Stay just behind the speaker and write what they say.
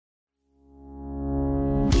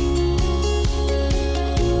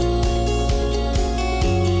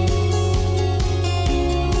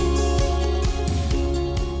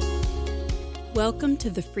to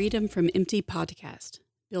the Freedom from Empty podcast,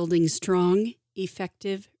 building strong,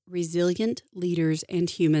 effective, resilient leaders and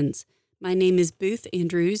humans. My name is Booth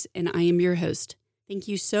Andrews, and I am your host. Thank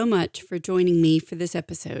you so much for joining me for this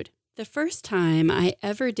episode. The first time I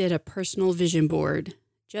ever did a personal vision board,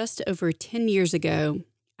 just over 10 years ago,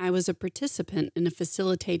 I was a participant in a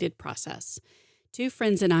facilitated process. Two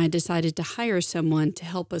friends and I decided to hire someone to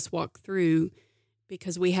help us walk through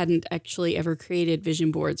because we hadn't actually ever created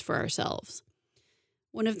vision boards for ourselves.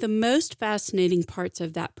 One of the most fascinating parts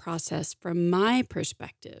of that process, from my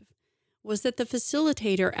perspective, was that the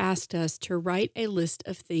facilitator asked us to write a list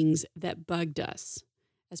of things that bugged us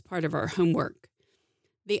as part of our homework.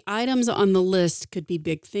 The items on the list could be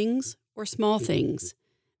big things or small things.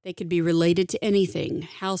 They could be related to anything: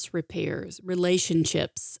 house repairs,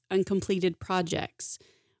 relationships, uncompleted projects,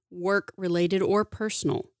 work-related or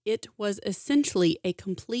personal. It was essentially a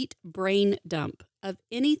complete brain dump of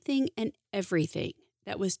anything and everything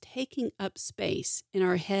that was taking up space in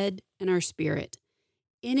our head and our spirit,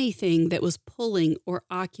 anything that was pulling or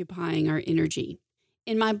occupying our energy.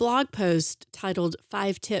 In my blog post titled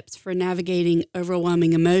 5 Tips for Navigating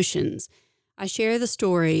Overwhelming Emotions, I share the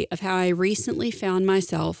story of how I recently found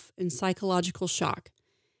myself in psychological shock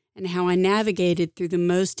and how I navigated through the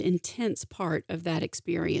most intense part of that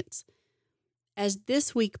experience. As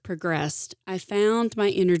this week progressed, I found my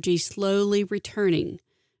energy slowly returning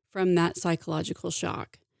from that psychological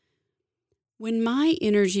shock. When my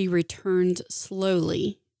energy returns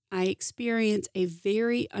slowly, I experience a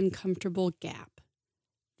very uncomfortable gap.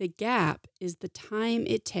 The gap is the time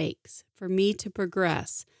it takes for me to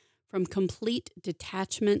progress from complete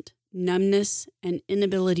detachment, numbness, and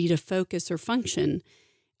inability to focus or function,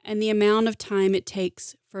 and the amount of time it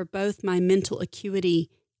takes for both my mental acuity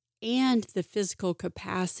and the physical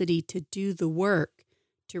capacity to do the work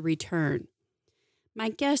to return. My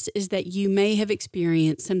guess is that you may have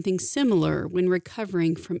experienced something similar when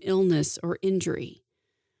recovering from illness or injury.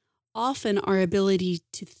 Often our ability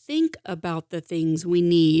to think about the things we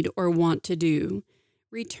need or want to do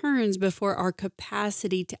returns before our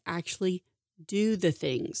capacity to actually do the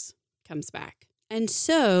things comes back. And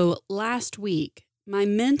so last week, my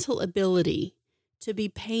mental ability to be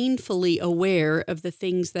painfully aware of the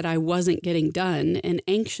things that I wasn't getting done and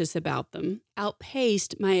anxious about them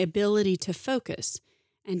outpaced my ability to focus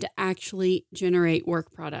and to actually generate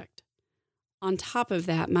work product. On top of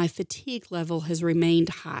that, my fatigue level has remained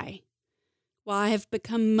high. While I have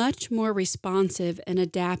become much more responsive and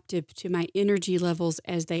adaptive to my energy levels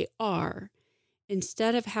as they are,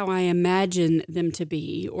 instead of how I imagine them to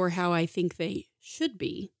be or how I think they should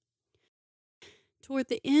be, toward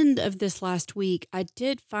the end of this last week, I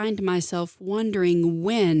did find myself wondering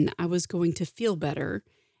when I was going to feel better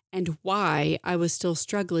and why I was still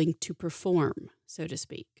struggling to perform, so to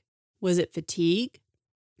speak. Was it fatigue?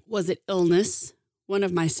 Was it illness? One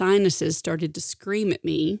of my sinuses started to scream at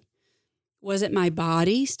me. Was it my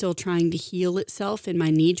body still trying to heal itself in my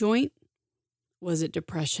knee joint? Was it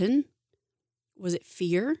depression? Was it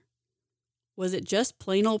fear? Was it just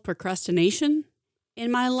plain old procrastination? In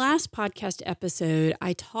my last podcast episode,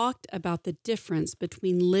 I talked about the difference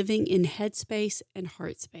between living in headspace and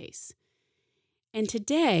heart space. And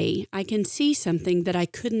today, I can see something that I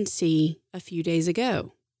couldn't see a few days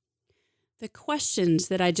ago. The questions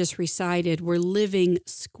that I just recited were living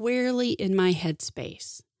squarely in my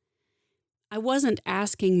headspace. I wasn't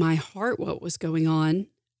asking my heart what was going on.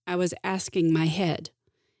 I was asking my head.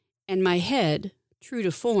 And my head, true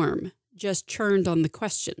to form, just churned on the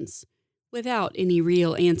questions without any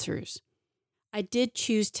real answers. I did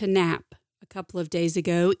choose to nap a couple of days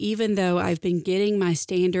ago, even though I've been getting my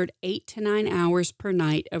standard 8 to 9 hours per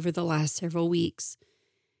night over the last several weeks.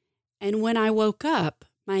 And when I woke up,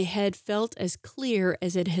 my head felt as clear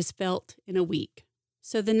as it has felt in a week.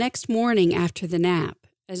 So the next morning after the nap,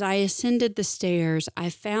 as I ascended the stairs, I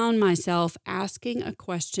found myself asking a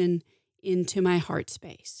question into my heart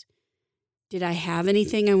space. Did I have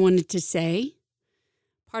anything I wanted to say?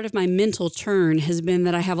 Part of my mental churn has been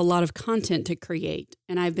that I have a lot of content to create,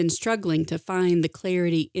 and I've been struggling to find the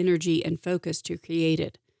clarity, energy, and focus to create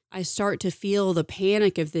it. I start to feel the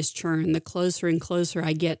panic of this churn the closer and closer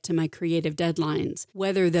I get to my creative deadlines,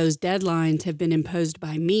 whether those deadlines have been imposed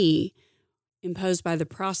by me, imposed by the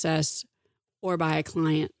process, or by a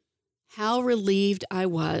client. How relieved I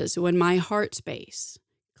was when my heart space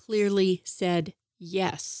clearly said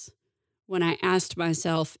yes when I asked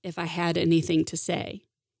myself if I had anything to say.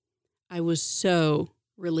 I was so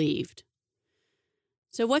relieved.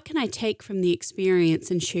 So what can I take from the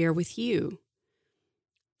experience and share with you?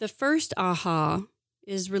 The first aha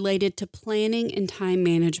is related to planning and time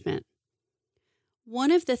management.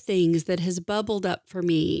 One of the things that has bubbled up for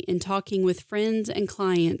me in talking with friends and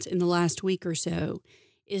clients in the last week or so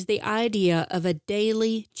is the idea of a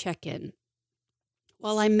daily check-in.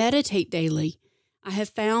 While I meditate daily, I have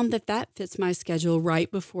found that fits my schedule right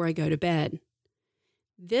before I go to bed.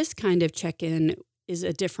 This kind of check-in is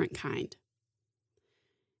a different kind.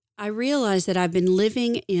 I realize that I've been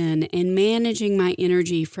living in and managing my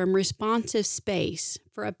energy from responsive space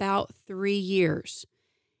for about 3 years,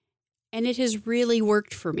 and it has really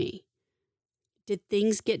worked for me. Did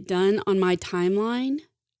things get done on my timeline?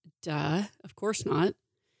 Duh, of course not.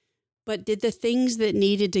 But did the things that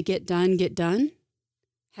needed to get done get done?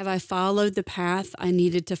 Have I followed the path I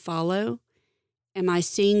needed to follow? Am I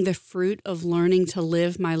seeing the fruit of learning to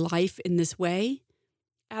live my life in this way?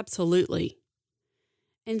 Absolutely.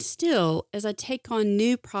 And still, as I take on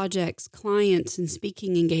new projects, clients, and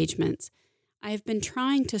speaking engagements, I have been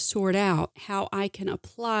trying to sort out how I can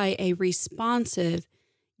apply a responsive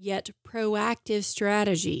yet proactive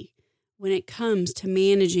strategy when it comes to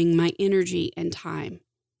managing my energy and time.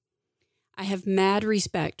 I have mad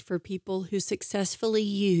respect for people who successfully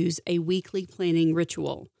use a weekly planning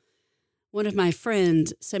ritual. One of my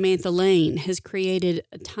friends, Samantha Lane, has created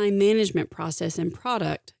a time management process and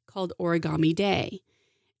product called Origami Day,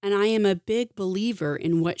 and I am a big believer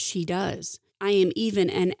in what she does. I am even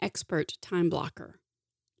an expert time blocker.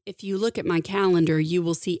 If you look at my calendar, you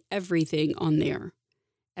will see everything on there.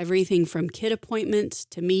 Everything from kid appointments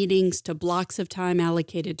to meetings to blocks of time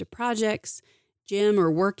allocated to projects, gym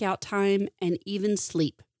or workout time, and even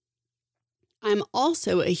sleep. I'm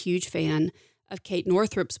also a huge fan of Kate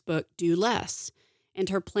Northrup's book, Do Less, and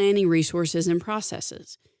her planning resources and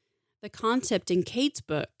processes. The concept in Kate's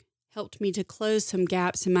book helped me to close some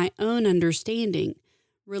gaps in my own understanding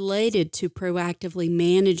related to proactively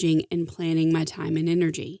managing and planning my time and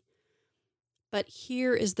energy. But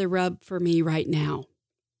here is the rub for me right now.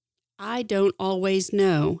 I don't always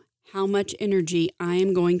know how much energy I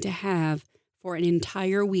am going to have for an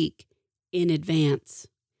entire week in advance.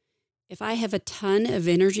 If I have a ton of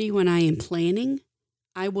energy when I am planning,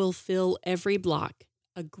 I will fill every block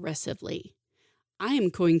aggressively. I am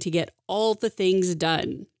going to get all the things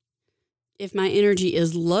done. If my energy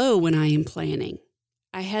is low when I am planning,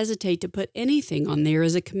 I hesitate to put anything on there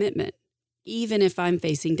as a commitment, even if I'm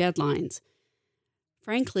facing deadlines.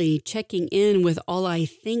 Frankly, checking in with all I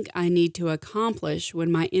think I need to accomplish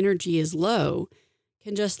when my energy is low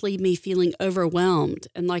can just leave me feeling overwhelmed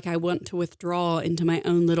and like I want to withdraw into my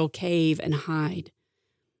own little cave and hide.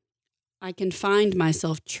 I can find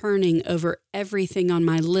myself churning over everything on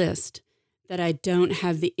my list that I don't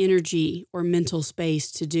have the energy or mental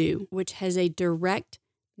space to do, which has a direct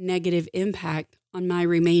negative impact on my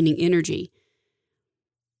remaining energy.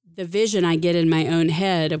 The vision I get in my own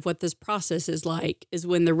head of what this process is like is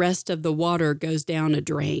when the rest of the water goes down a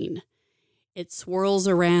drain. It swirls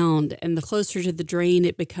around, and the closer to the drain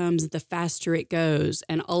it becomes, the faster it goes,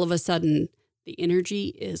 and all of a sudden, the energy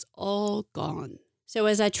is all gone. So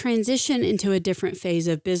as I transition into a different phase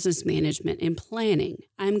of business management and planning,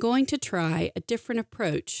 I'm going to try a different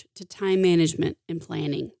approach to time management and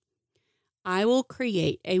planning. I will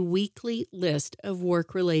create a weekly list of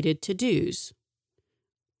work-related to-dos,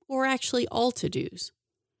 or actually all to-dos,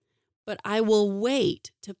 but I will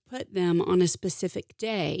wait to put them on a specific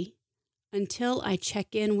day until I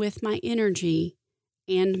check in with my energy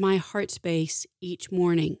and my heart space each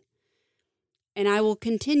morning. And I will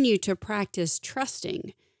continue to practice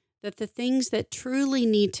trusting that the things that truly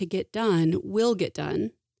need to get done will get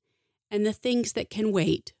done, and the things that can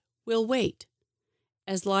wait will wait,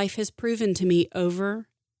 as life has proven to me over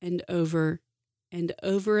and over and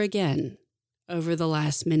over again over the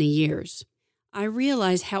last many years. I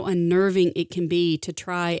realize how unnerving it can be to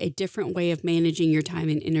try a different way of managing your time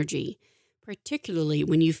and energy, particularly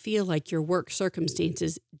when you feel like your work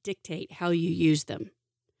circumstances dictate how you use them.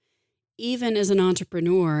 Even as an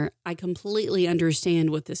entrepreneur, I completely understand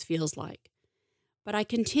what this feels like. But I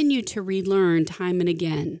continue to relearn time and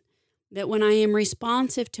again that when I am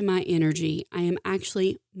responsive to my energy, I am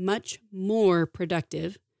actually much more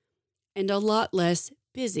productive and a lot less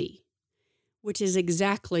busy, which is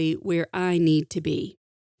exactly where I need to be.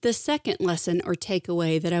 The second lesson or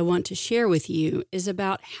takeaway that I want to share with you is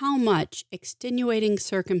about how much extenuating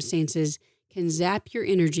circumstances can zap your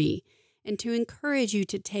energy, and to encourage you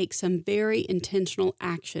to take some very intentional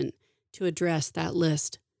action to address that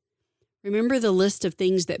list. Remember the list of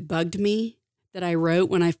things that bugged me that I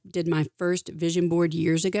wrote when I did my first vision board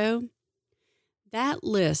years ago? That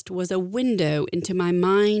list was a window into my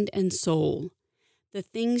mind and soul, the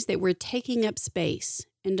things that were taking up space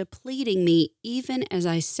and depleting me even as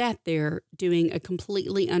I sat there doing a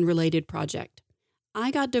completely unrelated project.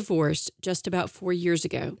 I got divorced just about 4 years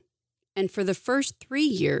ago, and for the first 3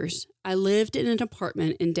 years, I lived in an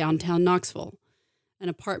apartment in downtown Knoxville, an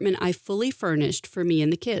apartment I fully furnished for me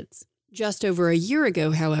and the kids. Just over a year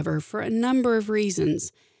ago, however, for a number of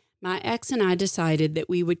reasons, my ex and I decided that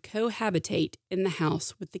we would cohabitate in the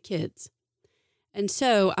house with the kids. And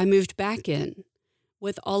so I moved back in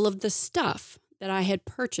with all of the stuff that I had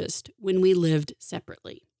purchased when we lived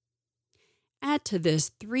separately. Add to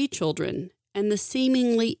this 3 children and the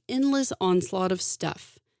seemingly endless onslaught of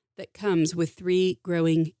stuff that comes with 3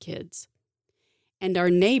 growing kids. And our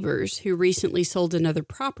neighbors who recently sold another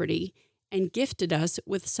property and gifted us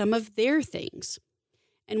with some of their things.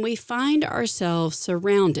 And we find ourselves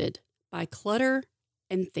surrounded by clutter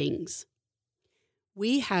and things.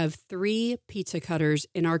 We have 3 pizza cutters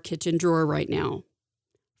in our kitchen drawer right now.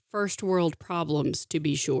 First world problems, to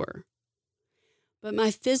be sure. But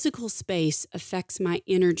my physical space affects my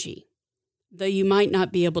energy, though you might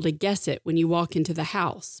not be able to guess it when you walk into the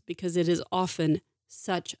house because it is often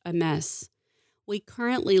such a mess. We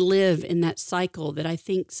currently live in that cycle that I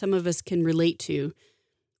think some of us can relate to,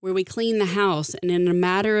 where we clean the house and in a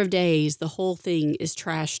matter of days, the whole thing is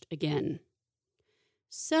trashed again.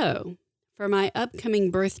 So, for my upcoming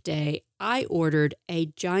birthday, I ordered a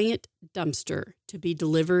giant dumpster to be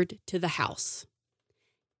delivered to the house.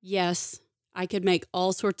 Yes, I could make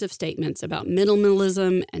all sorts of statements about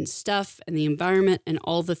minimalism and stuff and the environment and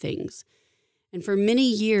all the things. And for many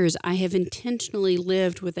years, I have intentionally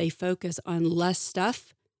lived with a focus on less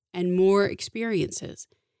stuff and more experiences.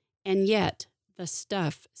 And yet, the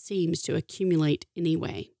stuff seems to accumulate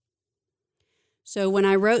anyway. So when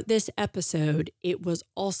I wrote this episode, it was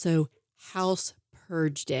also House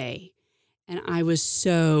Purge Day, and I was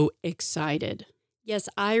so excited. Yes,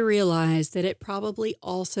 I realize that it probably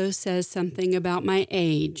also says something about my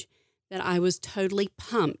age that I was totally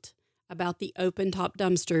pumped about the open-top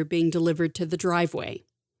dumpster being delivered to the driveway.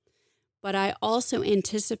 But I also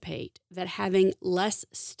anticipate that having less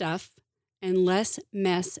stuff and less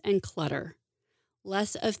mess and clutter,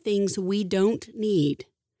 less of things we don't need,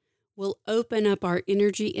 will open up our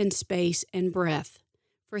energy and space and breath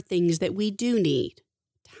for things that we do need: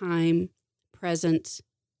 time, presence,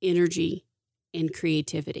 energy, and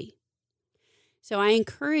creativity. So I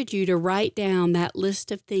encourage you to write down that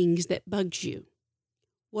list of things that bugs you.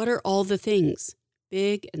 What are all the things,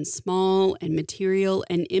 big and small and material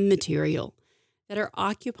and immaterial, that are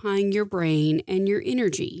occupying your brain and your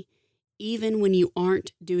energy, even when you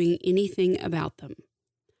aren't doing anything about them?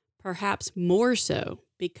 Perhaps more so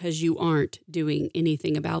because you aren't doing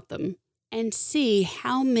anything about them. And see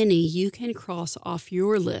how many you can cross off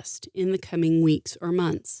your list in the coming weeks or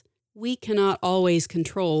months. We cannot always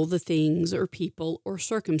control the things or people or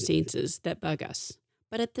circumstances that bug us.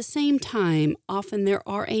 But at the same time, often there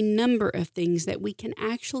are a number of things that we can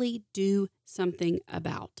actually do something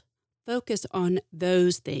about. Focus on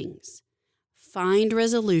those things. Find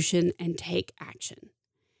resolution and take action.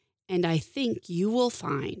 And I think you will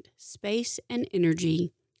find space and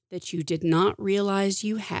energy that you did not realize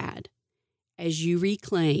you had as you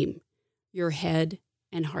reclaim your head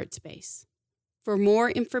and heart space. For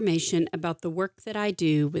more information about the work that I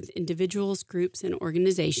do with individuals, groups, and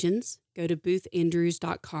organizations, go to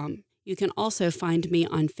boothandrews.com. You can also find me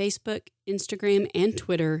on Facebook, Instagram, and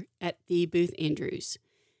Twitter at @TheBoothAndrews.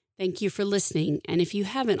 Thank you for listening, and if you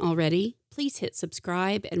haven't already, please hit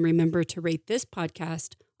subscribe and remember to rate this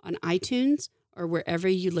podcast on iTunes or wherever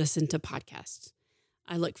you listen to podcasts.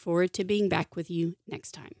 I look forward to being back with you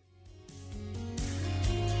next time.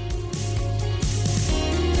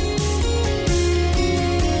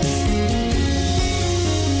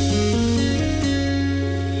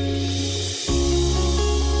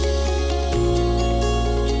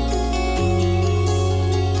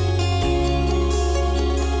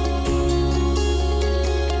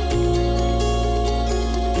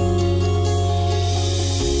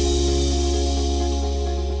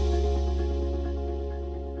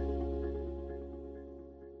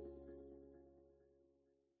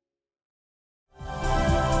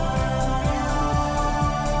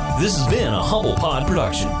 This has been a Humble Pod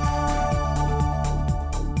production.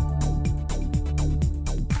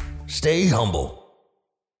 Stay humble.